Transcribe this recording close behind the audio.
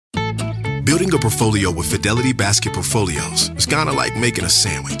Building a portfolio with Fidelity Basket Portfolios is kind of like making a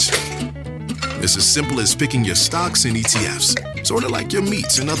sandwich. It's as simple as picking your stocks and ETFs, sort of like your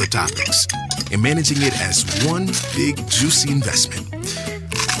meats and other toppings, and managing it as one big, juicy investment.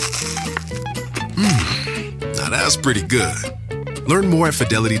 Now that's pretty good. Learn more at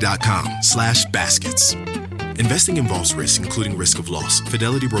fidelity.com/baskets. Investing involves risk, including risk of loss.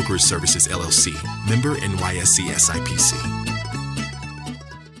 Fidelity Brokerage Services, LLC. Member NYSE SIPC.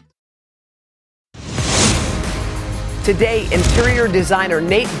 Today, interior designer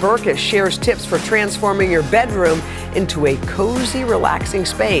Nate Berkus shares tips for transforming your bedroom into a cozy, relaxing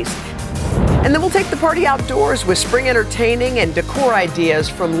space. And then we'll take the party outdoors with spring entertaining and decor ideas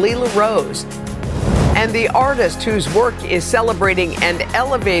from Leela Rose. And the artist whose work is celebrating and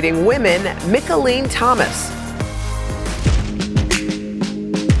elevating women, Micheline Thomas.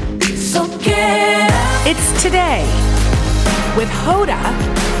 So it's Today with Hoda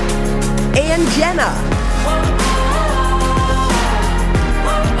and Jenna.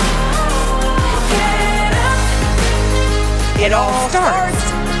 It all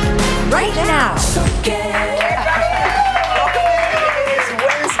starts right now. It is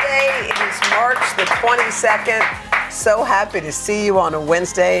Wednesday. It is March the 22nd. So happy to see you on a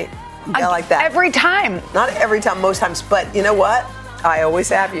Wednesday. Yeah, like that. Every time. Not every time, most times. But you know what? I always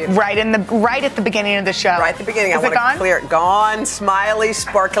have you. Right at the beginning of the show. Right at the beginning. Is I want to clear it. Gone, smiley,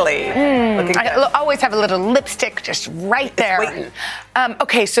 sparkly. Looking I always have a little lipstick just right there. Waiting.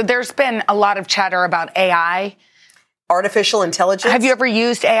 Okay, so there's been a lot of chatter about AI. Artificial intelligence. Have you ever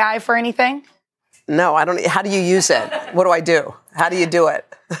used AI for anything? No, I don't. How do you use it? What do I do? How do you do it?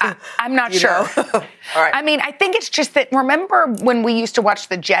 I'm not sure. All right. I mean, I think it's just that, remember when we used to watch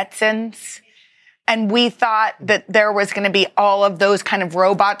the Jetsons? And we thought that there was going to be all of those kind of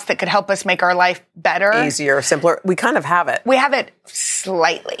robots that could help us make our life better. Easier, simpler. We kind of have it. We have it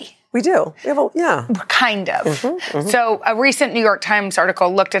slightly. We do. We have yeah. Kind of. So a recent New York Times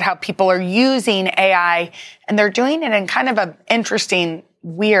article looked at how people are using AI, and they're doing it in kind of an interesting,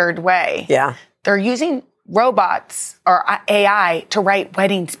 weird way. Yeah. They're using robots or AI to write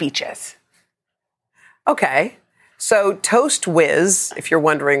wedding speeches. Okay. So Toast Whiz, if you're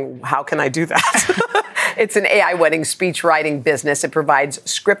wondering, how can I do that? It's an AI wedding speech writing business. It provides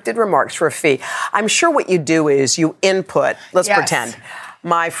scripted remarks for a fee. I'm sure what you do is you input, let's pretend,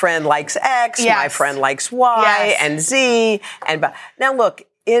 my friend likes X, my friend likes Y and Z. Now look,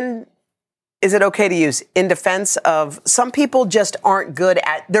 is it okay to use in defense of some people just aren't good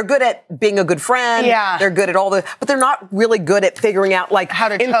at, they're good at being a good friend. Yeah. They're good at but they're not really good at figuring out, like, how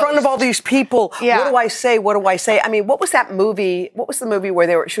to in front of all these people, what do I say? What do I say? I mean, what was that movie? What was the movie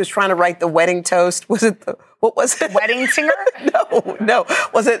where she was trying to write the wedding toast? Was it what was it? Wedding Singer? No.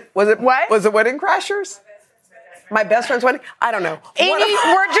 Was it what? Was it Wedding Crashers? My best friend's wedding? I don't know.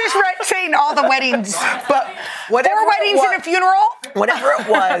 We're just saying all the weddings. But whatever 4 weddings and a funeral? Whatever it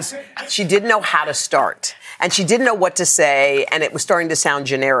was, she didn't know how to start. And she didn't know what to say, and it was starting to sound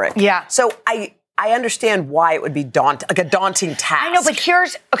generic. Yeah. So I understand why it would be a daunting task. I know, but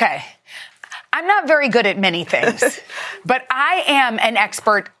okay. I'm not very good at many things, but I am an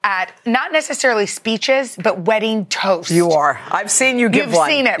expert at not necessarily speeches, but wedding toasts. You are. I've seen you give one.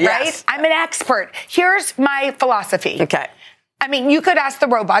 You've seen it, right? I'm an expert. Here's my philosophy. Okay. I mean, you could ask the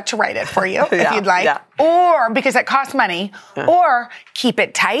robot to write it for you if you'd like, or because it costs money, or keep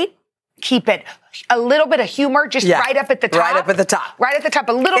it tight, keep it a little bit of humor, just right up at the top. Right up at the top. Right at the top,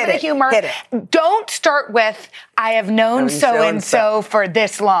 a little bit of humor. Hit it. Don't start with, I have known so-and-so for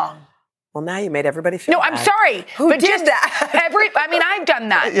this long. Well, now you made everybody feel bad. I'm sorry. Who did that? I've done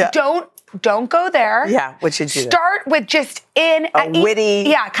that. Yeah. Don't go there. Yeah, what should you do? Start with just witty.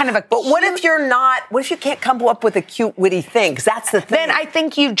 Yeah, kind of a But what if you can't come up with a cute, witty thing? Because that's the thing. Then I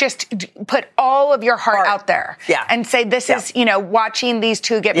think you just put all of your heart out there. Yeah. And say, this is, watching these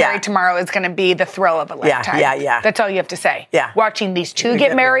two get married tomorrow is going to be the thrill of a lifetime. Yeah. That's all you have to say. Yeah. Watching these two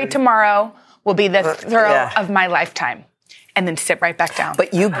get married tomorrow will be the thrill of my lifetime. And then sit right back down.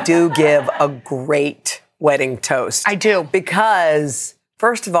 But you do give a great wedding toast. I do. Because,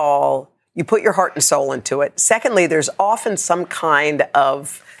 first of all, you put your heart and soul into it. Secondly, there's often some kind of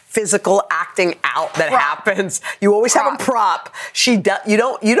physical acting out that happens. You always have a prop. You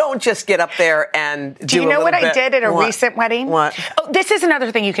don't just get up there and do you know what I did at a recent wedding? What? Oh, this is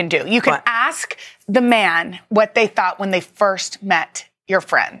another thing you can do. You can ask the man what they thought when they first met your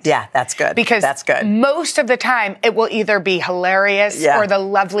friend. Yeah, that's good. Because that's good. Most of the time, it will either be hilarious or the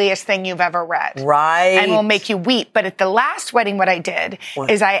loveliest thing you've ever read. Right. And will make you weep. But at the last wedding, what I did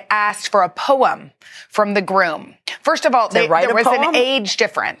is I asked for a poem from the groom. First of all, there was an age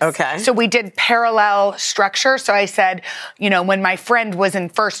difference. Okay. So we did parallel structure. So I said, when my friend was in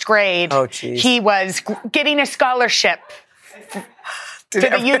first grade, he was getting a scholarship to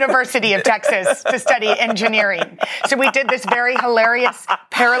the University of Texas to study engineering. So we did this very hilarious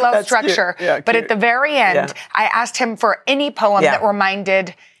parallel structure. Yeah, but at the very end, I asked him for any poem that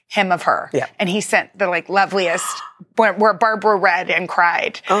reminded him of her. Yeah. And he sent the loveliest where Barbara read and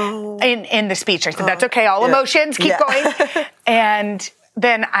cried in the speech. I said, that's okay. All emotions, keep going. And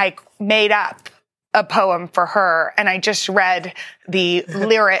then I made up a poem for her, and I just read the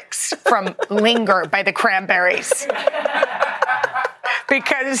lyrics from Linger by the Cranberries.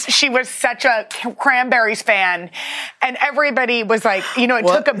 Because she was such a Cranberries fan, and everybody was like, it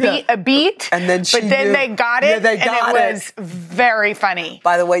took a beat, and then they got it, and it was very funny.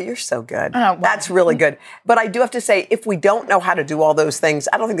 By the way, you're so good. That's really good. But I do have to say, if we don't know how to do all those things,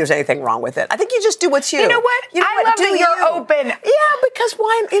 I don't think there's anything wrong with it. I think you just do what's you. You know what? I love that you're open. Yeah, because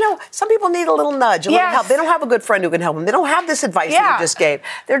why? Some people need a little nudge, a little help. They don't have a good friend who can help them. They don't have this advice that you just gave.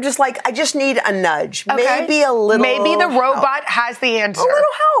 They're just like, I just need a nudge. Okay. Maybe a little. Maybe the robot has the answer. A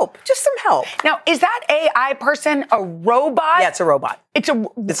little help. Just some help. Now, is that AI person a robot? Yeah, it's a robot.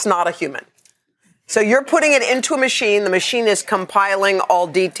 It's not a human. So you're putting it into a machine. The machine is compiling all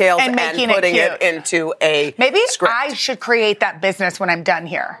details and putting it into a script. I should create that business when I'm done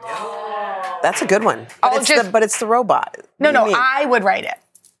here. That's a good one. But it's the robot. No, I would write it.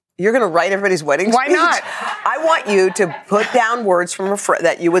 You're going to write everybody's wedding Why speech? not? I want you to put down words from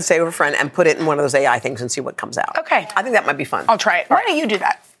that you would say to a friend and put it in one of those AI things and see what comes out. Okay. I think that might be fun. I'll try it. Why don't you do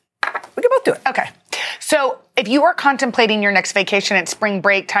that? We can both do it. Okay. So if you are contemplating your next vacation at spring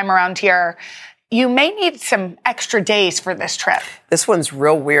break time around here, you may need some extra days for this trip. This one's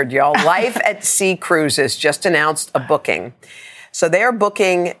real weird, y'all. Life at Sea Cruises just announced a booking. So they're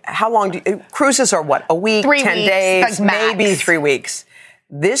booking, how long cruises are what? A week, 3 10 weeks, days, maybe 3 weeks.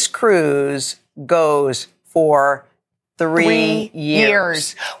 This cruise goes for 3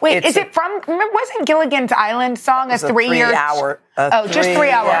 years. Wait, is it from, wasn't Gilligan's Island song a 3 year? Just 3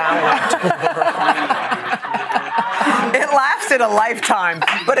 hours. It lasted a lifetime,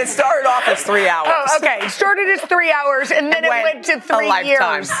 but it started off as 3 hours. Oh, okay. It started as 3 hours, and then it went to 3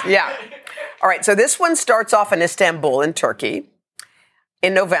 years. Yeah. All right, so this one starts off in Istanbul in Turkey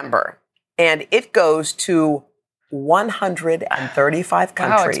in November, and it goes to 135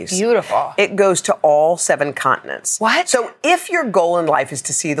 countries. Oh, it's beautiful. It goes to all 7 continents. What? So if your goal in life is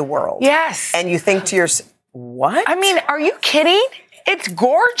to see the world. Yes. And you think to yourself, what? I mean, are you kidding? It's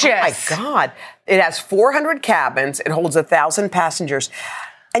gorgeous. Oh, my God. It has 400 cabins. It holds 1,000 passengers.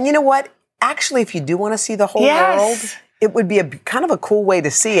 And you know what? Actually, if you do want to see the whole world, it would be a kind of a cool way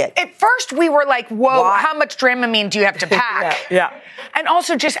to see it. At first, we were like, whoa, how much Dramamine do you have to pack? Yeah. And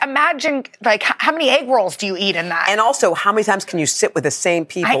also just imagine, how many egg rolls do you eat in that? And also, how many times can you sit with the same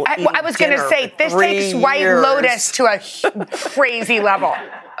people I was going to say, this takes White Lotus to a crazy level.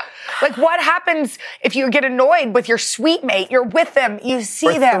 What happens if you get annoyed with your suite mate? You're with them. You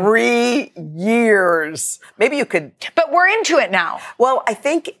see them. 3 years. Maybe you could. But we're into it now. Well, I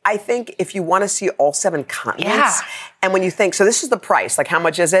think if you want to see all 7 continents, and when you think, so this is the price, how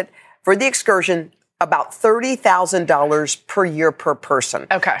much is it? For the excursion, about $30,000 per year per person.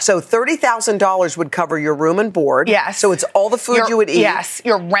 Okay. So $30,000 would cover your room and board. Yes. So it's all the food you would eat. Yes.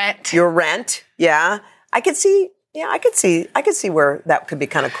 Your rent. Yeah. I could see where that could be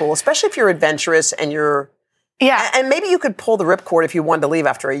kind of cool, especially if you're adventurous and you're. Yeah. And maybe you could pull the ripcord if you wanted to leave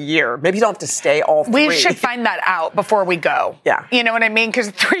after a year. Maybe you don't have to stay all 3. We should find that out before we go. Yeah. You know what I mean?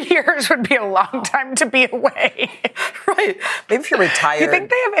 Because 3 years would be a long time to be away. Right. Maybe if you're retired. You think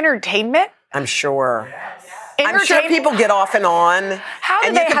they have entertainment? I'm sure. I'm sure people get off and on.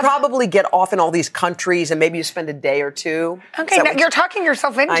 You could probably get off in all these countries, and maybe you spend a day or 2. Okay, now you're talking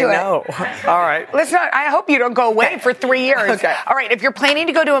yourself into it. I know. All right. I hope you don't go away for 3 years. Okay. All right, if you're planning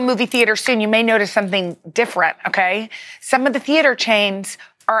to go to a movie theater soon, you may notice something different, okay? Some of the theater chains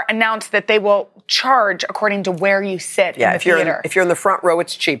are announced that they will charge according to where you sit in the theater. If you're in the front row,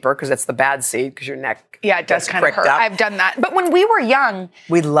 it's cheaper because it's the bad seat because your neck it does kind of hurt. I've done that. But when we were young...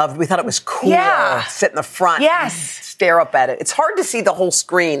 We thought it was cool. Yeah. Sit in the front. Yes. Stare up at it. It's hard to see the whole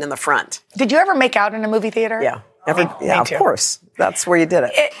screen in the front. Did you ever make out in a movie theater? Yeah. Of course. That's where you did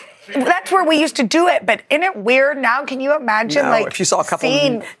it. That's where we used to do it, but isn't it weird now? Can you imagine, if you saw a couple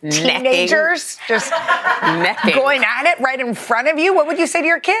seeing teenagers just going at it right in front of you? What would you say to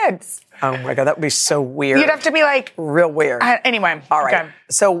your kids? Oh my God, that would be so weird. You'd have to be like... Real weird. Anyway. All right. Okay.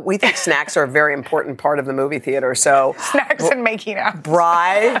 So we think snacks are a very important part of the movie theater. So snacks and making out.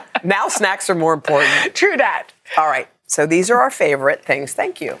 Now snacks are more important. True that. All right. So these are our favorite things.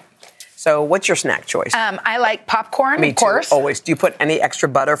 Thank you. So what's your snack choice? I like popcorn, Me of course. too, always. Do you put any extra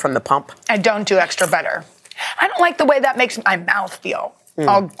butter from the pump? I don't do extra butter. I don't like the way that makes my mouth feel.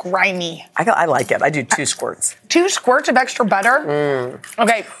 All grimy. I like it. I do 2 squirts. 2 squirts of extra butter?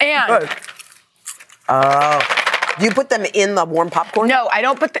 Okay, and... Good. Do you put them in the warm popcorn? No, I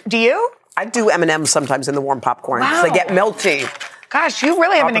don't put do you? I do M&Ms sometimes in the warm popcorn. Wow. So they get melty. Gosh, you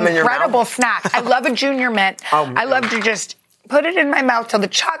really have an them in your incredible mouth. snack. I love a Junior Mint. I love to just put it in my mouth till the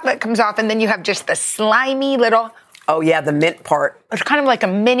chocolate comes off, and then you have just the slimy little... Oh, yeah, the mint part. It's kind of like a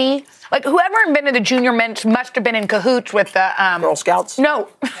mini... Like, whoever invented the Junior Mints must have been in cahoots with the... Girl Scouts? No.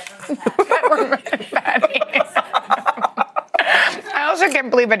 I also can't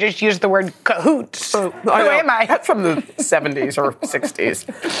believe I just used the word cahoots. Who am I? That's from the 70s or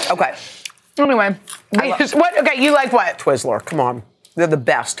 60s. Okay. Anyway. What? Okay, you like what? Twizzler, come on. They're the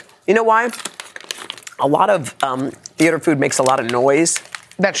best. You know why? A lot of theater food makes a lot of noise.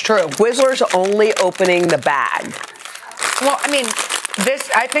 That's true. Twizzler's only opening the bag. Well, I mean,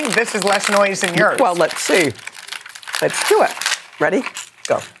 I think this is less noise than yours. Well, let's see. Let's do it. Ready?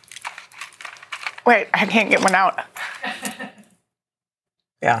 Go. Wait, I can't get one out.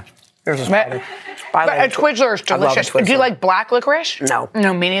 Yeah. Here's a spider. But a Twizzler is delicious. Twizzler. Do you like black licorice? No.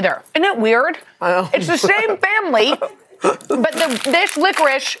 No, me neither. Isn't it weird? I know. It's the same family, but this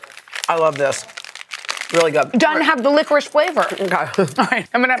licorice I love this. Really good. doesn't have the licorice flavor. Okay. All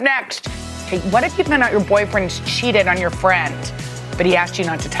right, coming up next. Okay, what if you found out your boyfriend's cheated on your friend, but he asked you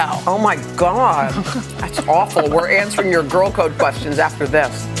not to tell? Oh my God. That's awful. We're answering your girl code questions after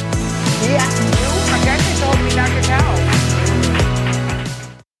this. Yeah. I guess he told me not to tell.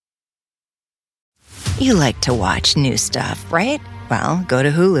 You like to watch new stuff, right? Well, go to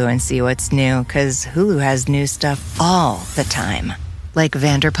Hulu and see what's new, because Hulu has new stuff all the time. Like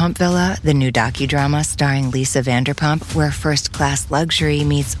Vanderpump Villa, the new docudrama starring Lisa Vanderpump, where first-class luxury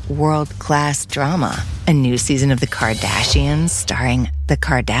meets world-class drama. A new season of The Kardashians starring The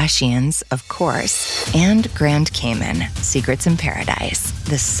Kardashians, of course. And Grand Cayman, Secrets in Paradise,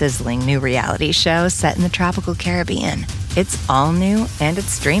 the sizzling new reality show set in the tropical Caribbean. It's all new and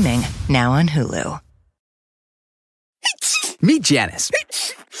it's streaming now on Hulu. Meet Janice.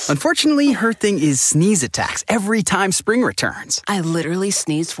 Unfortunately, her thing is sneeze attacks every time spring returns. I literally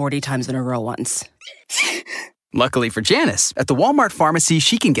sneezed 40 times in a row once. Luckily for Janice, at the Walmart pharmacy,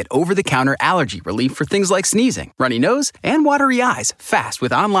 she can get over-the-counter allergy relief for things like sneezing, runny nose, and watery eyes fast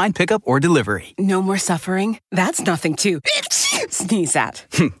with online pickup or delivery. No more suffering? That's nothing to sneeze at.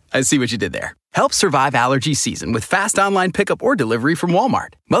 I see what you did there. Help survive allergy season with fast online pickup or delivery from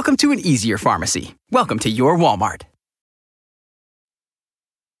Walmart. Welcome to an easier pharmacy. Welcome to your Walmart.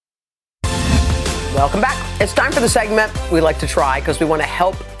 Welcome back. It's time for the segment we like to try because we want to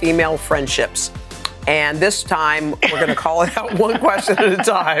help female friendships. And this time, we're going to call it out one question at a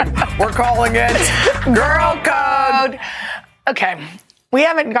time. We're calling it Girl Code. Okay. We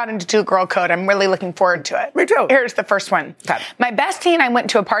haven't gotten to Girl Code. I'm really looking forward to it. Me too. Here's the first one. Okay. My bestie and I went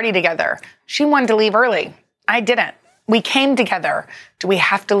to a party together. She wanted to leave early. I didn't. We came together. Do we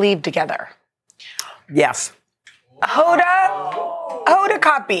have to leave together? Yes. Hoda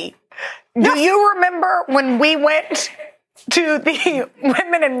copy. Do you remember when we went to the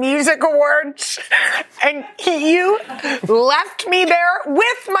Women in Music Awards and you left me there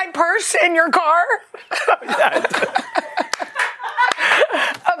with my purse in your car?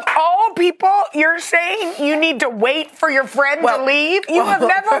 Of all people, you're saying you need to wait for your friend to leave? You have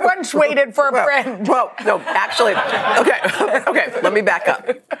never once waited for a friend. Well, no, actually, okay, let me back up.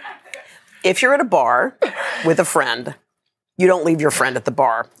 If you're at a bar with a friend, you don't leave your friend at the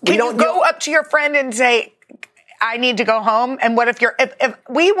bar. Can you go up to your friend and say, I need to go home? And what if if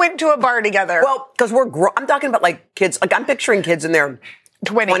we went to a bar together? Well, because I'm talking about like kids, like I'm picturing kids in their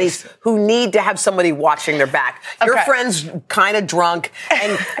 20s who need to have somebody watching their back. Your friend's kind of drunk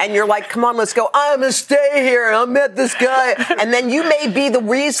and you're like, come on, let's go. I'm going to stay here. I met this guy. And then you may be the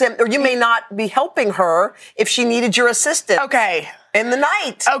reason, or you may not be helping her if she needed your assistance. Okay. In the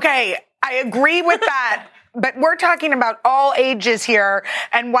night. Okay. I agree with that. But we're talking about all ages here.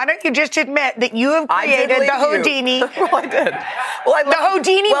 And why don't you just admit that you have created the Houdini? Well, I did. Well, the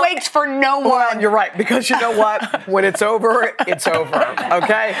Houdini waits for no one. Well, you're right, because you know what? When it's over, it's over.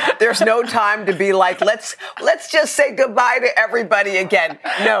 Okay? There's no time to be like, let's just say goodbye to everybody again.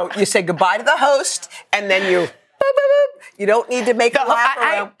 No, you say goodbye to the host, and then you boop, boop, boop. You don't need to make a lap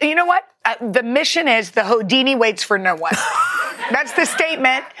around. You know what? The mission is the Houdini waits for no one. That's the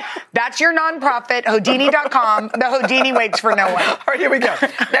statement. That's your nonprofit, Houdini.com. The Houdini waits for no one. All right, here we go.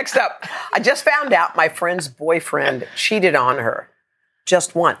 Next up. I just found out my friend's boyfriend cheated on her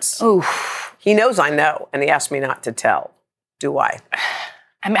just once. Oof. He knows I know, and he asked me not to tell. Do I?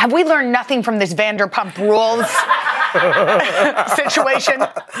 I mean, have we learned nothing from this Vanderpump Rules situation?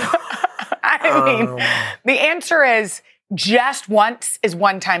 I mean, the answer is just once is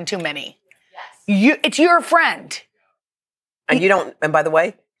one time too many. Yes. It's your friend. And you don't, and by the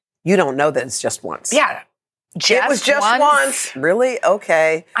way, you don't know that it's just once. Yeah. It was just once. Really?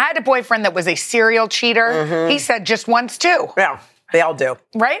 Okay. I had a boyfriend that was a serial cheater. Mm-hmm. He said just once too. Yeah. They all do.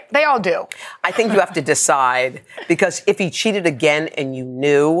 Right? They all do. I think you have to decide, because if he cheated again and you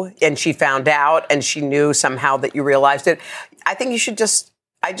knew, and she found out and she knew somehow that you realized it, I think you should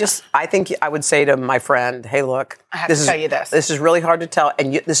I think I would say to my friend, hey, look. I have to tell you this. This is really hard to tell.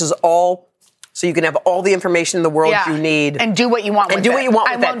 And this is all, so you can have all the information in the world you need. And do what you want with it.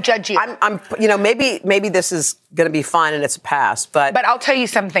 I won't judge you. Maybe this is going to be fine and it's a pass, but I'll tell you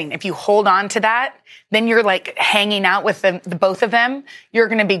something. If you hold on to that, then you're like hanging out with the both of them. You're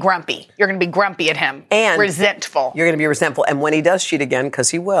going to be grumpy. You're going to be grumpy at him. And resentful. You're going to be resentful. And when he does cheat again, because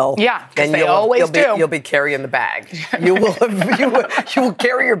he will. Yeah, because they always do. You'll be carrying the bag. You will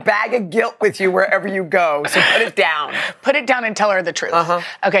carry your bag of guilt with you wherever you go. So put it down. Put it down and tell her the truth. Uh-huh.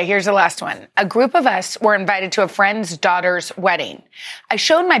 Okay, here's the last one. A group of us were invited to a friend's daughter's wedding. I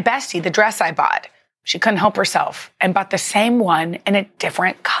showed my bestie the dress I bought. She couldn't help herself and bought the same one in a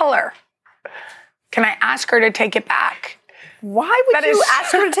different color. Can I ask her to take it back? Why would you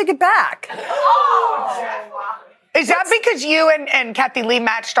ask her to take it back? Is that because you and Kathy Lee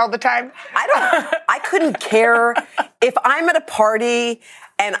matched all the time? I couldn't care. If I'm at a party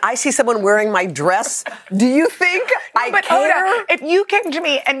and I see someone wearing my dress, do you think I care? Hoda, if you came to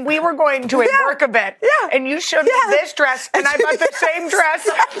me and we were going to a work event and you showed me this dress and I bought the same dress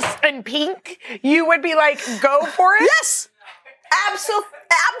in pink, you would be like, go for it? Yes. Absolutely.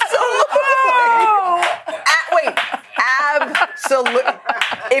 Absolutely.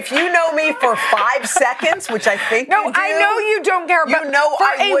 If you know me for 5 seconds, which I think you do. I know you don't care, but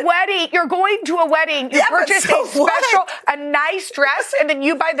wedding, you're going to a wedding, you purchase a nice dress, and then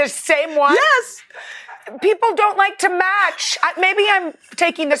you buy the same one? Yes. People don't like to match. Maybe I'm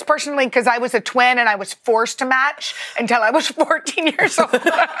taking this personally because I was a twin and I was forced to match until I was 14 years old.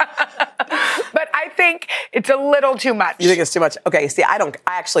 But I think it's a little too much. You think it's too much? Okay, see, I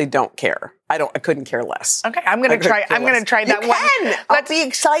actually don't care. I couldn't care less. Okay, I'm going to try that one. I'll be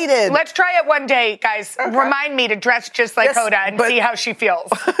excited. Let's try it one day, guys. Okay. Remind me to dress just like Hoda and see how she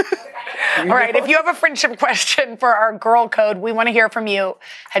feels. All right, if you have a friendship question for our girl code, we want to hear from you.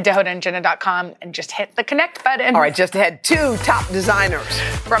 Head to HodaandJenna.com and just hit the connect button. All right, just ahead, 2 top designers.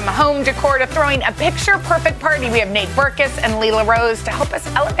 From home decor to throwing a picture-perfect party, we have Nate Berkus and Leela Rose to help us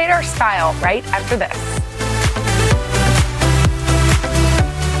elevate our style right after this.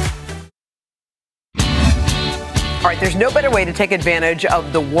 All right, there's no better way to take advantage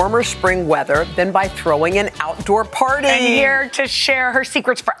of the warmer spring weather than by throwing an outdoor party. And here to share her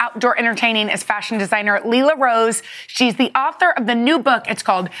secrets for outdoor entertaining is fashion designer Leela Rose. She's the author of the new book. It's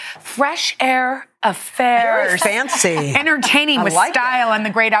called Fresh Air Affairs. Very fancy. Entertaining with style and the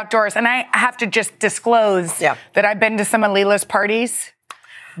great outdoors. And I have to just disclose that I've been to some of Leela's parties.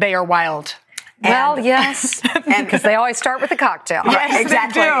 They are wild. Well, yes, and because they always start with a cocktail. Yes,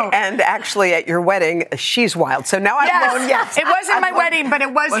 exactly. And actually, at your wedding, she's wild. So now I've known. Yes, it wasn't my wedding, but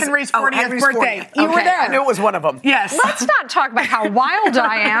it was Henry's 40th birthday. You were there. I knew it was one of them. Yes. Let's not talk about how wild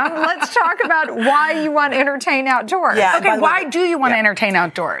I am. Let's talk about why you want to entertain outdoors. Yeah. Okay. Why do you want to entertain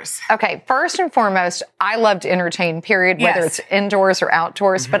outdoors? Okay. First and foremost, I love to entertain. Period. Whether it's indoors or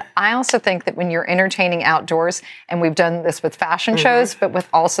outdoors. Mm-hmm. But I also think that when you're entertaining outdoors, and we've done this with fashion shows, but with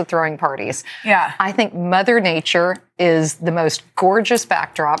also throwing parties. Yeah. I think Mother Nature is the most gorgeous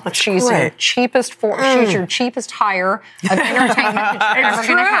backdrop. She's your cheapest hire of entertainment that you're ever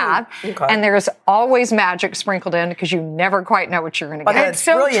going to have. Okay. And there's always magic sprinkled in because you never quite know what you're going to get. It's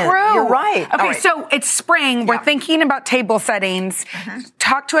so brilliant. True. You're right. Okay, so it's spring. We're thinking about table settings. Mm-hmm.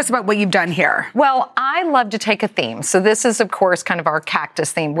 Talk to us about what you've done here. Well, I love to take a theme. So this is, of course, kind of our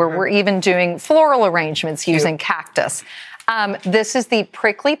cactus theme where we're even doing floral arrangements using cactus. This is the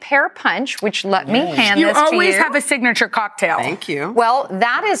prickly pear punch, which let me hand You this to you. always have a signature cocktail. Thank you. Well,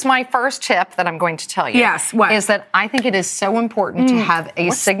 that is my first tip that I'm going to tell you. Yes, what? Is that I think it is so important to have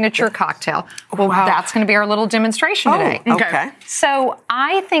a signature cocktail. Well, that's going to be our little demonstration today. Okay. So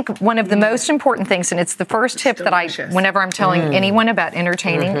I think one of the most important things, and it's the first tip that whenever I'm telling anyone about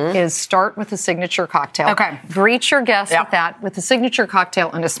entertaining, is start with a signature cocktail. Okay. Greet your guests with that, with a signature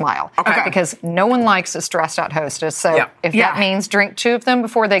cocktail and a smile. Okay. Because no one likes a stressed out hostess. So if that means drink 2 of them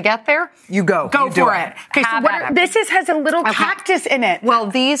before they get there, you go. Go for it. Okay, so this has a little cactus in it. Well,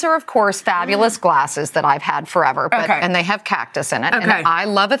 these are, of course, fabulous glasses that I've had forever, and they have cactus in it. And I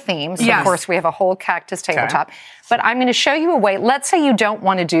love a theme, so of course we have a whole cactus tabletop. But I'm going to show you a way. Let's say you don't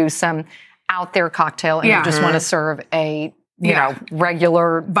want to do some out there cocktail and you just want to serve a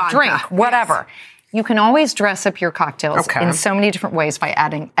regular drink, whatever. You can always dress up your cocktails in so many different ways by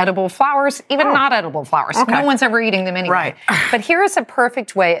adding edible flowers, even not edible flowers. No one's ever eating them anyway. Right. But here is a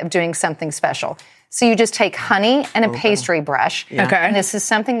perfect way of doing something special. So you just take honey and a pastry brush. And this is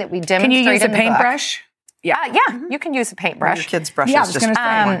something that we demonstrate in the book. Can you use a paintbrush? Yeah, you can use a paintbrush. Your kids' brushes. Yeah, I was going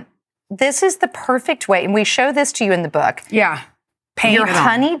to say. This is the perfect way, and we show this to you in the book. Yeah. Your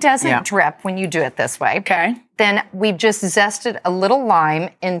honey doesn't drip when you do it this way. Okay. Then we've just zested a little lime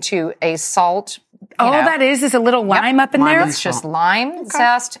into a salt. All that is a little lime up in there? It's just lime,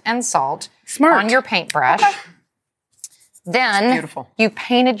 zest, and salt on your paintbrush. Then you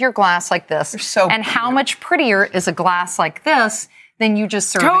painted your glass like this. And how much prettier is a glass like this than you just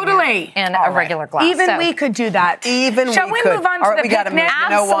serve it in a regular glass. Even we could do that. Shall we move on to the picnic?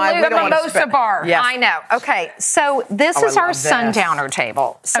 Absolutely. The mimosa bar. Yes. I know. Okay, so this is our sundowner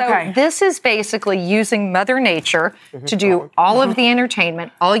table. So this is basically using Mother Nature to do all of the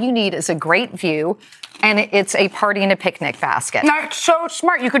entertainment. All you need is a great view, and it's a party and a picnic basket. That's so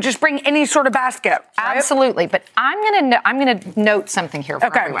smart. You could just bring any sort of basket. Right? Absolutely. But I'm gonna note something here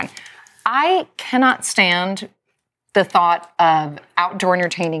for everyone. I cannot stand the thought of outdoor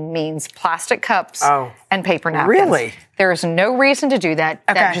entertaining means plastic cups and paper napkins. Really? There is no reason to do that.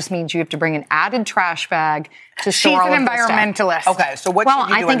 That just means you have to bring an added trash bag to store all of this stuff. She's an environmentalist. Okay, so what should you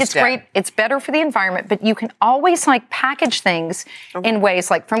do I think instead? it's great. It's better for the environment, but you can always package things in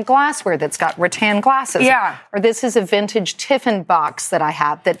ways like from glassware that's got rattan glasses. Yeah. Or this is a vintage tiffin box that I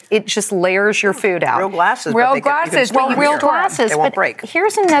have that it just layers your food out. Real glasses. Real glasses. Real glasses. They won't break.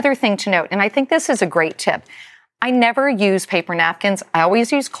 Here's another thing to note, and I think this is a great tip. I never use paper napkins. I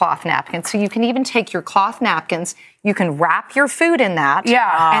always use cloth napkins. So you can even take your cloth napkins, you can wrap your food in that,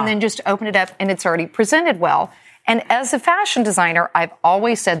 and then just open it up and it's already presented well. And as a fashion designer, I've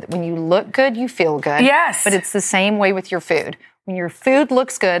always said that when you look good, you feel good. Yes. But it's the same way with your food. When your food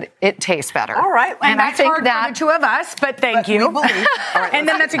looks good, it tastes better. All right. And that's hard for the two of us, but thank you. We believe. All right, and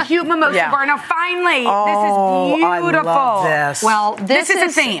then that's a cute mimosa bar. Now, finally, this is beautiful. I love this. Well, this is a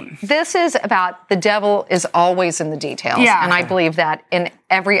theme. This is about the devil is always in the details. Yeah. And I believe that in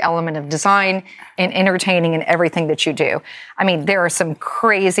every element of design and entertaining and everything that you do. I mean, there are some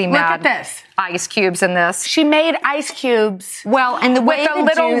crazy mad ice cubes in this. She made ice cubes. Well, and the way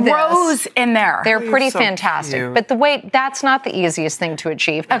with a little rose in there. They're pretty fantastic. Cute. But that's not the easiest thing to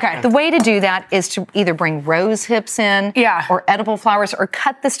achieve. Okay. The way to do that is to either bring rose hips in or edible flowers or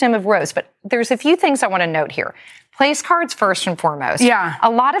cut the stem of rose. But there's a few things I want to note here. Place cards first and foremost. Yeah. A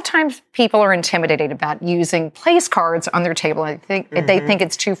lot of times people are intimidated about using place cards on their table. I think they think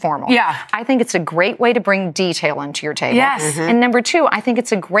it's too formal. Yeah. I think it's a great way to bring detail into your table. Yes. And number two, I think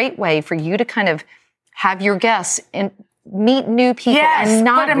it's a great way for you to kind of have your guests meet new people and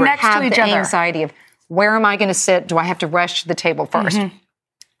not put them next have to each the other. anxiety of where am I going to sit? Do I have to rush to the table first?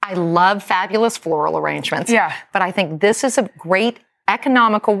 I love fabulous floral arrangements. Yeah. But I think this is a great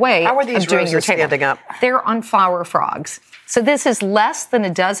economical way How are these of doing roses your table. standing up? They're on flower frogs. So this is less than a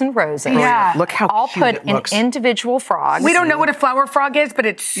dozen roses. Yeah. Look how all cute put it looks. in individual frogs. We don't know what a flower frog is, but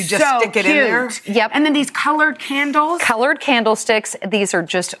it's You just so stick it cute. in there? Yep. And then these colored candles. Colored candlesticks. These are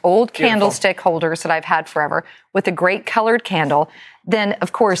just old candlestick holders that I've had forever with a great colored candle. Then,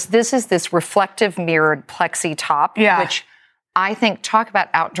 of course, this is this reflective mirrored plexi top, which I think, talk about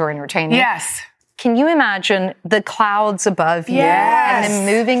outdoor entertainment. Yes. Can you imagine the clouds above you and then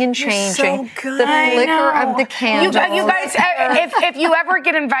moving and changing? So good. The flicker of the candles. You guys, if you ever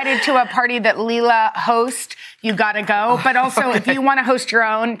get invited to a party that Leela hosts, you got to go. But also, if you want to host your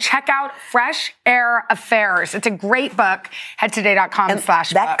own, check out Fresh Air Affairs. It's a great book. Head to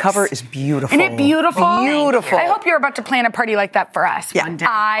today.com/books. That cover is beautiful. Isn't it beautiful? Beautiful. I hope you're about to plan a party like that for us one day.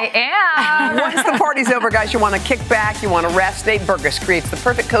 I am. Once the party's over, guys, you want to kick back, you want to rest. Nate Berkus creates the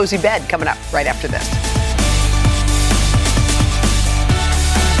perfect cozy bed coming up right after this.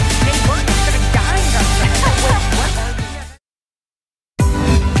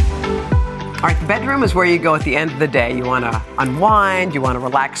 bedroom is where you go at the end of the day. You want to unwind, you want to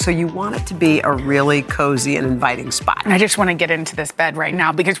relax, so you want it to be a really cozy and inviting spot. I just want to get into this bed right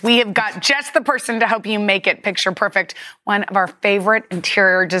now because we have got just the person to help you make it picture perfect. One of our favorite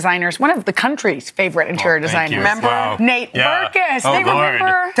interior designers, one of the country's favorite interior designers. Remember? Wow. Nate Berkus. Oh, Nate,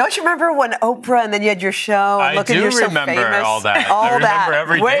 remember? Don't you remember when Oprah and then you had your show? I do remember all that. I remember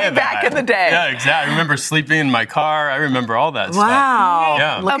every day way of back that. in the day. Yeah, exactly. I remember sleeping in my car. I remember all that stuff. Wow.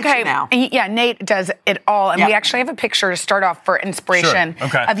 Yeah. Look at you now. Yeah, Nate does it all. And we actually have a picture to start off for inspiration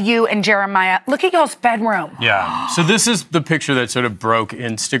of you and Jeremiah. Look at y'all's bedroom. Yeah. So this is the picture that sort of broke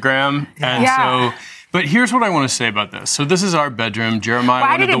Instagram. And so, but here's what I want to say about this. So this is our bedroom. Jeremiah.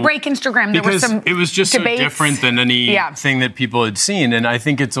 Why did it break Instagram? There because was some it was just debates. so different than anything that people had seen. And I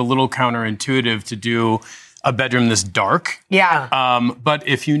think it's a little counterintuitive to do a bedroom this dark. Yeah. But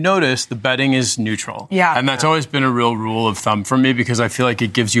if you notice, the bedding is neutral. Yeah. And that's always been a real rule of thumb for me because I feel like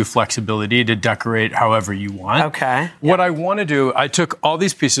it gives you flexibility to decorate however you want. Okay. What I want to do, I took all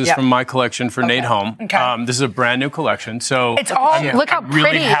these pieces from my collection for Nate Home. Okay. This is a brand new collection. So it's all, look how I'm pretty.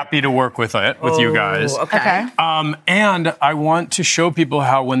 really happy to work with it, with you guys. Okay. And I want to show people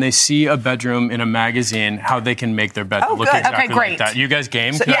how when they see a bedroom in a magazine, how they can make their bed look exactly like that. You guys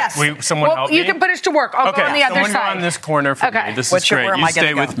game? So, yes. Someone help me? You can put us to work. I'll go on the other someone side. go on this corner for me. This is great. You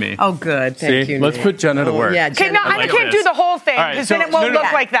stay with me. Oh, good. Thank you. Let's put Jenna to work. Yeah, Okay, no, I can't do the whole thing because then it won't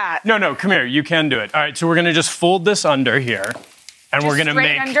look like that. No, come here. You can do it. All right, so we're going to just fold this under here. And we're going to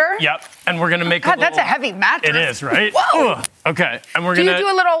make... under? Yep. And we're going to make God, that's a heavy mattress. It is, right? Whoa. Ugh. Okay. And we're Do going to... you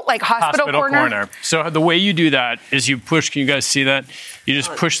do a little, like, hospital corner? So the way you do that is you push... Can you guys see that? You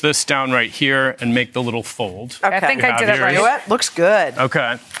just push this down right here and make the little fold. Okay. I think I did it right. Looks good.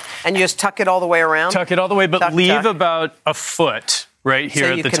 Okay. And you just tuck it all the way around? Tuck it all the way, but leave about a foot right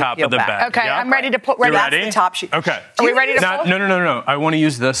here at the top of the bed. Okay, I'm ready to put... You ready? That's the top sheet. Okay. Are we ready to fold? No. I want to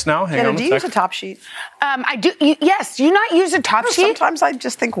use this now. Hang on a do you use a top sheet? I do. Yes. Do you not use a top sheet? Sometimes I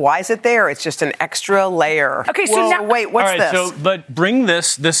just think, why is it there? It's just an extra layer. Okay, so now... Wait, what's this? All right, but bring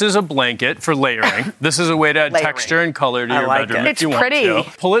this. This is a blanket for layering. This is a way to add texture and color to your bedroom if you want to.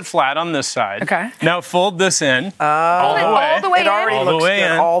 Pull it flat on this side. Okay. Now fold this in all the way It already looks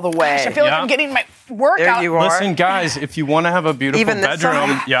good all the way. Gosh, I feel like I'm getting my workout. There you are. Listen, guys, if you want to have a beautiful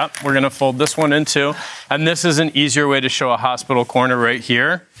bedroom, we're going to fold this one in too. And this is an easier way to show a hospital corner right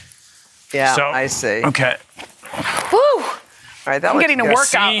here. Yeah, I see. Okay. Woo! All right, I'm getting a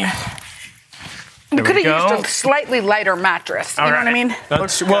workout. We could have used a slightly lighter mattress. You know what I mean?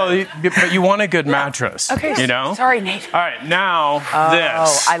 But you want a good mattress. Okay. You know? Sorry, Nate. All right, now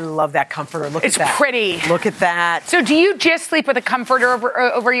this. I love that comforter. Look at that. It's pretty. Look at that. So do you just sleep with a comforter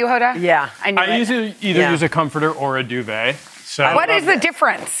over you, Hoda? Yeah. I usually either use a comforter or a duvet. So what is the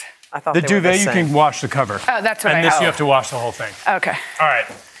difference? I thought the duvet, you can wash the cover. Oh, that's what and this, you have to wash the whole thing. Okay. All right.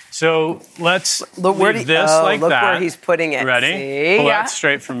 So let's leave this like look that. Look where he's putting it. Ready? See? Pull that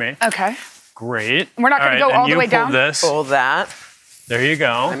straight for me. Okay. Great. We're not going to go all the way down? Pull this. Pull that. There you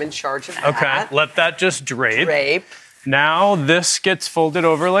go. I'm in charge of that. Okay. Let that just drape. Drape. Now this gets folded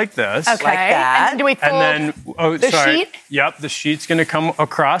over like this. Okay. Like that. And then do we fold the sheet? Yep. The sheet's going to come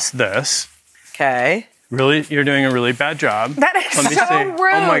across this. Okay. Really, you're doing a really bad job. That is Let me so see.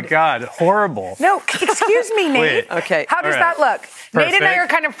 rude. Oh my God, horrible. No, excuse me, Nate. Wait. Okay. How does that look? Perfect. Nate and I are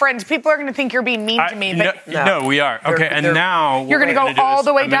kind of friends. People are going to think you're being mean to me. But No, we are. Okay, and now you're going to go all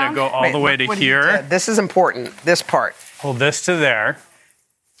the way down? I'm going to go all the way to here. This is important, this part. Hold this to there.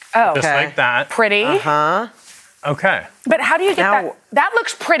 Oh, just like that. Pretty. Uh-huh. Okay. But how do you get that? That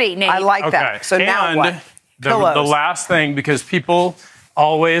looks pretty, Nate. I like that. So now what? The last thing, because people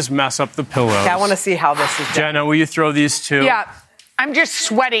always mess up the pillows. Yeah, I want to see how this is done. Jenna, will you throw these two? Yeah. I'm just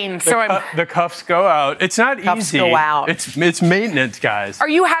sweating, the cuffs go out. It's not cuffs easy. Go out. It's maintenance, guys. Are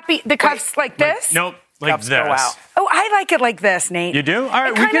you happy? The cuffs like this? Nope. Like cuffs this. Go out. Oh, I like it like this, Nate. You do? All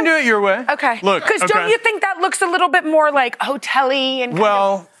right, we can do it your way. Okay. Look. Because don't you think that looks a little bit more like hotel-y and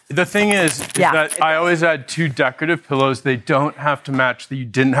the thing is that I always add two decorative pillows. They don't have to match. You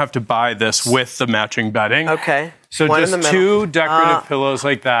didn't have to buy this with the matching bedding. Okay. So just two decorative pillows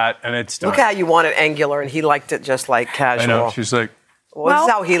like that, and it's done. Look how you want it angular, and he liked it just like casual. I know. She's like... Well, this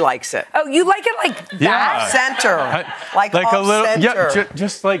is how he likes it. Oh, you like it like that? Yeah. Center. Like a little... center. Yeah,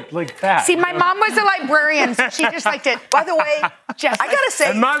 just like that. See, my mom was a librarian, so she just liked it. By the way, I got to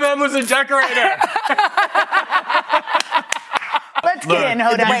say... And my mom was a decorator. Let's get in,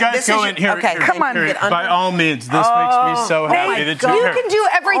 Hoda. You guys go in here. Okay, come on. By all means, this makes me so happy that you're here. You can do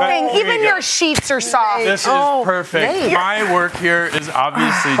everything. Even your sheets are soft. This is perfect. Nate. My work here is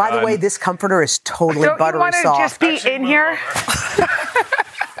obviously By the way, this comforter is totally buttery soft. Don't you want to just be in here?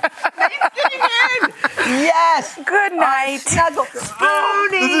 Yes. Good night. Snuggle.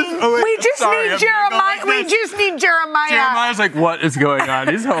 Spooning. We just need Jeremiah. We just need Jeremiah. Jeremiah's like, what is going on?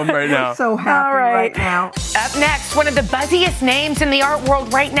 He's home right now. So happy right now. Up next, one of the buzziest names in the art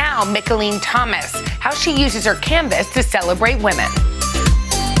world right now, Mickalene Thomas. How she uses her canvas to celebrate women.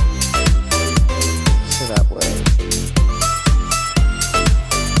 Sit up, way.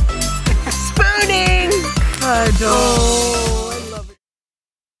 Spooning. I love it.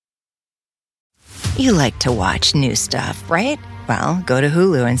 You like to watch new stuff, right? Well, go to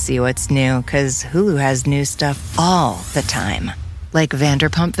Hulu and see what's new, because Hulu has new stuff all the time. Like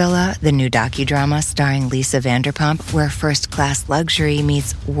Vanderpump Villa, the new docudrama starring Lisa Vanderpump, where first-class luxury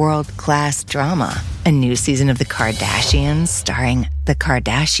meets world-class drama. A new season of The Kardashians starring The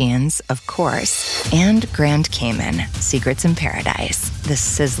Kardashians, of course. And Grand Cayman, Secrets in Paradise, the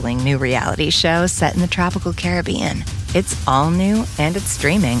sizzling new reality show set in the tropical Caribbean. It's all new and it's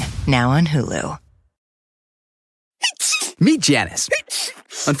streaming now on Hulu. Meet Janice.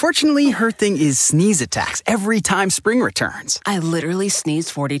 Unfortunately, her thing is sneeze attacks every time spring returns. I literally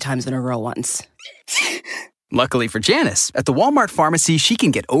sneezed 40 times in a row once. Luckily for Janice, at the Walmart pharmacy, she can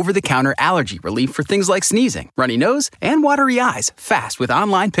get over-the-counter allergy relief for things like sneezing, runny nose, and watery eyes fast with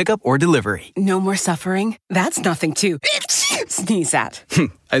online pickup or delivery. No more suffering? That's nothing to sneeze at.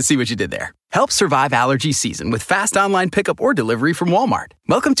 I see what you did there. Help survive allergy season with fast online pickup or delivery from Walmart.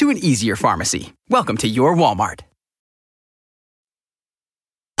 Welcome to an easier pharmacy. Welcome to your Walmart.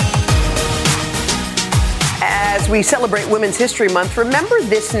 As we celebrate Women's History Month, remember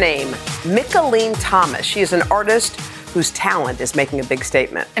this name, Mickalene Thomas. She is an artist whose talent is making a big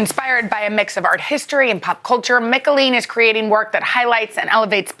statement. Inspired by a mix of art history and pop culture, Mickalene is creating work that highlights and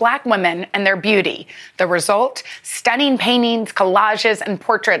elevates Black women and their beauty. The result? Stunning paintings, collages, and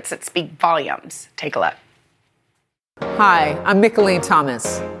portraits that speak volumes. Take a look. Hi, I'm Mickalene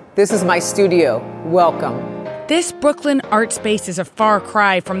Thomas. This is my studio. Welcome. This Brooklyn art space is a far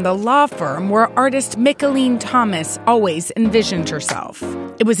cry from the law firm where artist Mickalene Thomas always envisioned herself.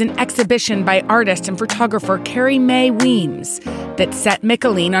 It was an exhibition by artist and photographer Carrie Mae Weems that set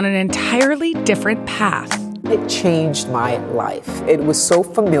Mickalene on an entirely different path. It changed my life. It was so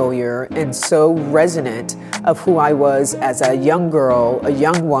familiar and so resonant of who I was as a young girl, a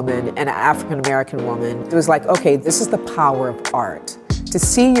young woman, and an African-American woman. It was like, okay, this is the power of art, to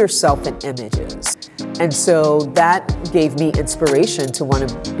see yourself in images. And so that gave me inspiration to want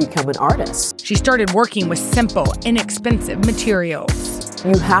to become an artist. She started working with simple, inexpensive materials.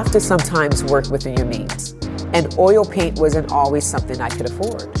 You have to sometimes work within your means. And oil paint wasn't always something I could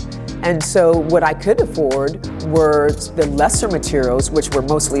afford. And so what I could afford were the lesser materials, which were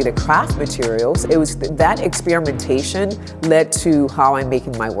mostly the craft materials. It was that experimentation led to how I'm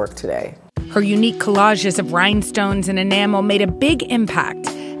making my work today. Her unique collages of rhinestones and enamel made a big impact.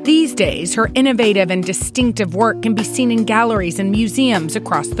 These days, her innovative and distinctive work can be seen in galleries and museums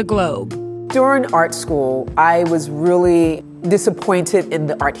across the globe. During art school, I was really disappointed in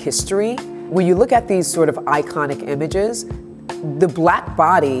the art history. When you look at these sort of iconic images, the Black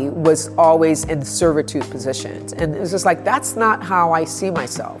body was always in servitude positions. And it's just like, that's not how I see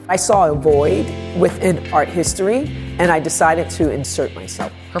myself. I saw a void within art history, and I decided to insert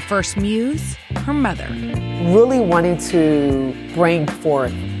myself. Her first muse, her mother. Really wanting to bring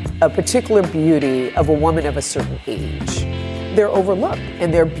forth a particular beauty of a woman of a certain age. They're overlooked,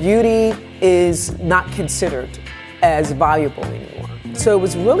 and their beauty is not considered as valuable anymore. So it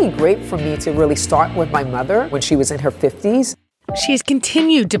was really great for me to really start with my mother when she was in her 50s. She has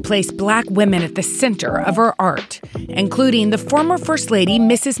continued to place Black women at the center of her art, including the former First Lady,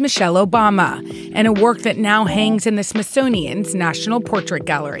 Mrs. Michelle Obama, and a work that now hangs in the Smithsonian's National Portrait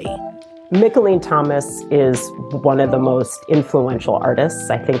Gallery. Mickalene Thomas is one of the most influential artists,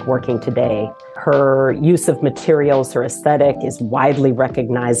 I think, working today. Her use of materials, her aesthetic is widely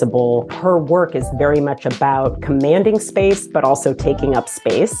recognizable. Her work is very much about commanding space, but also taking up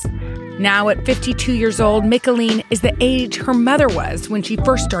space. Now at 52 years old, Mickalene is the age her mother was when she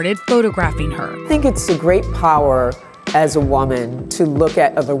first started photographing her. I think it's a great power as a woman to look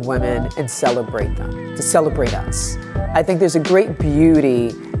at other women and celebrate them, to celebrate us. I think there's a great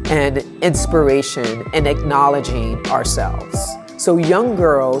beauty and inspiration in acknowledging ourselves. So young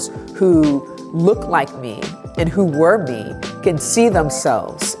girls who look like me and who were me can see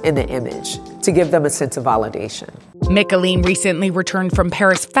themselves in the image to give them a sense of validation. Mickalene recently returned from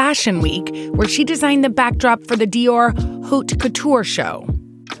Paris Fashion Week, where she designed the backdrop for the Dior Haute Couture show.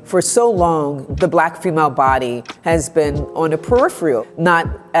 For so long, the Black female body has been on a peripheral, not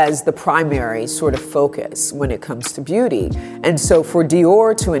as the primary sort of focus when it comes to beauty. And so for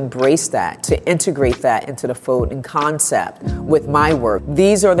Dior to embrace that, to integrate that into the faux and concept with my work,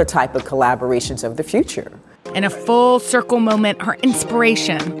 these are the type of collaborations of the future. In a full circle moment, her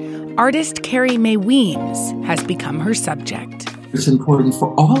inspiration, artist Carrie Mae Weems has become her subject. It's important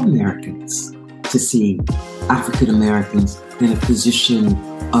for all Americans to see African Americans in a position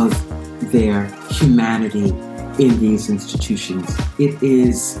of their humanity in these institutions. It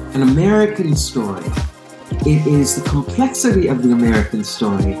is an American story. It is the complexity of the American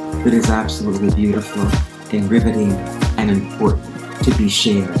story that is absolutely beautiful and riveting and important to be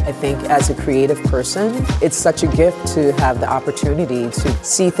shared. I think as a creative person, it's such a gift to have the opportunity to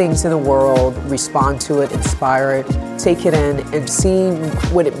see things in the world, respond to it, inspire it, take it in, and see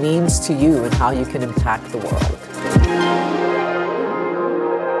what it means to you and how you can impact the world.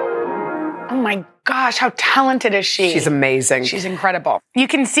 Oh my gosh, how talented is she? She's amazing. She's incredible. You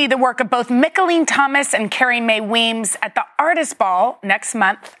can see the work of both Mickalene Thomas and Carrie Mae Weems at the Artist Ball next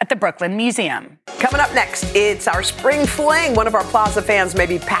month at the Brooklyn Museum. Coming up next, it's our Spring Fling. One of our Plaza fans may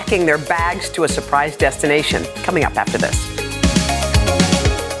be packing their bags to a surprise destination. Coming up after this.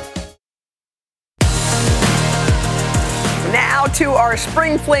 Now to our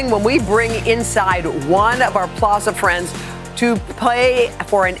Spring Fling, when we bring inside one of our Plaza friends to play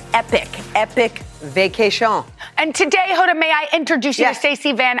for an epic vacation. And today, Hoda, may I introduce you to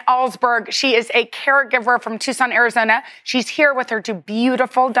Stacey Van Allsburg. She is a caregiver from Tucson, Arizona. She's here with her two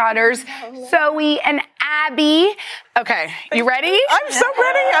beautiful daughters, Zoe and Abby. Okay, you ready? I'm so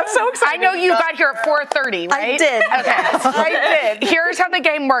ready. I'm so excited. I know you got here at 4:30, right? I did. Okay. I did. Here's how the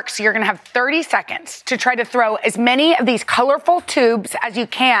game works. You're going to have 30 seconds to try to throw as many of these colorful tubes as you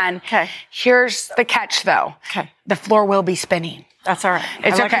can. Okay. Here's the catch, though. Okay. The floor will be spinning. That's all right.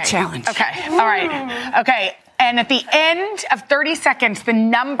 It's I like okay. a challenge. Okay. All right. Okay. And at the end of 30 seconds, the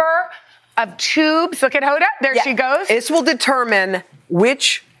number of tubes, look at Hoda. There she goes. This will determine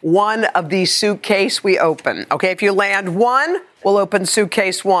which one of these suitcase we open. Okay, if you land one, we'll open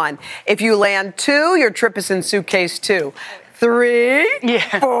suitcase one. If you land two, your trip is in suitcase two. 3,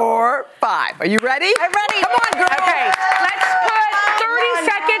 4, 5. Are you ready? I'm ready. Come on, girl. Okay. Let's put 30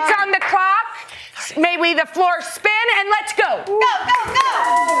 seconds on the clock. Maybe the floor spin and let's go. Go, go, go.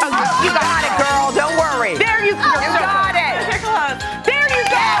 Oh, you got it, girl. Don't worry. There you go. You got it. There you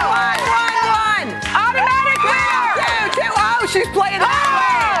go. One. Automatic winner. 2. Oh, she's playing that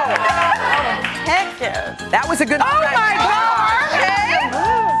way. Heck yes. That was a good Oh my God.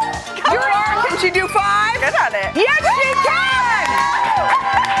 Can she do 5? Good at it. Yes, she can.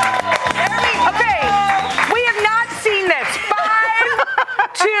 Okay. We have not seen this. 5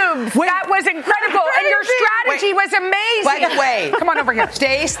 tubes. That was incredible. And your strategy was amazing. By the way, come on over here.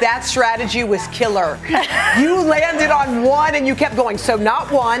 Stace, that strategy was killer. You landed on 1 and you kept going. So not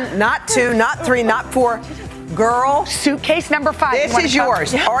 1, not 2, not 3, not 4. Girl, suitcase number 5. This is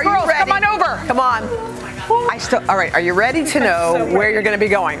yours. Are you ready? Come on over. Come on. All right, are you ready to know where you're going to be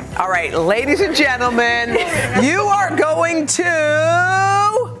going? All right, ladies and gentlemen, you are going to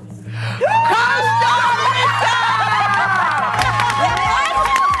Costa Rica!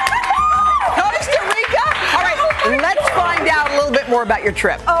 Costa Rica? All right, let's find out a little bit more about your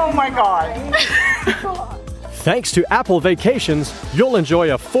trip. Oh my God. Thanks to Apple Vacations, you'll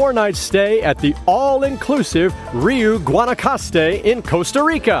enjoy a 4-night stay at the all-inclusive Rio Guanacaste in Costa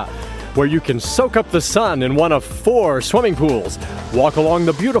Rica, where you can soak up the sun in one of 4 swimming pools, walk along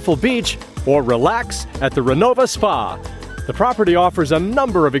the beautiful beach, or relax at the Renova Spa. The property offers a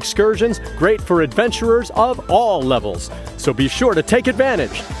number of excursions great for adventurers of all levels, so be sure to take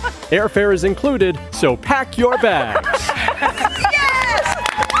advantage. Airfare is included, so pack your bags. Yes!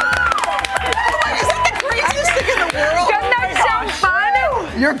 Is that the craziest thing in the world? Doesn't that sound fun?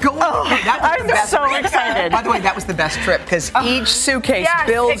 You're going. I'm so excited. By the way, that was the best trip because each suitcase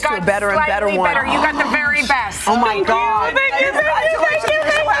builds to a better and better one. Better. You got the very best. Oh my God! Thank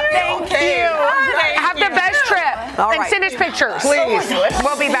you. Have the best trip. All and right. send us pictures. Please.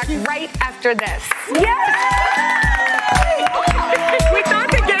 We'll be back right after this. Yes! We thought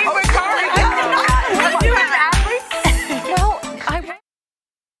the game was hard. You have athletes? Well,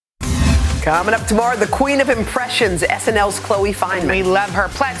 Coming up tomorrow, the queen of impressions, SNL's Chloe Fineman. We love her.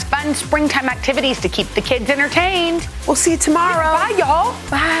 Plus, fun springtime activities to keep the kids entertained. We'll see you tomorrow. Bye, y'all.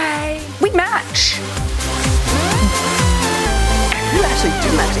 Bye. We match. You actually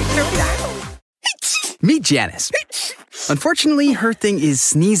do match. Meet Janice. Unfortunately, her thing is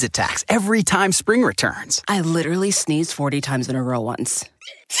sneeze attacks every time spring returns. I literally sneezed 40 times in a row once.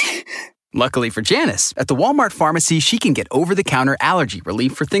 Luckily for Janice, at the Walmart pharmacy, she can get over-the-counter allergy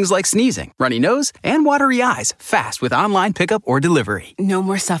relief for things like sneezing, runny nose, and watery eyes fast with online pickup or delivery. No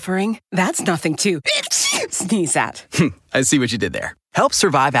more suffering? That's nothing to sneeze at. I see what you did there. Help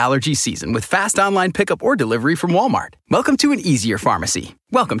survive allergy season with fast online pickup or delivery from Walmart. Welcome to an easier pharmacy.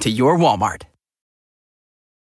 Welcome to your Walmart.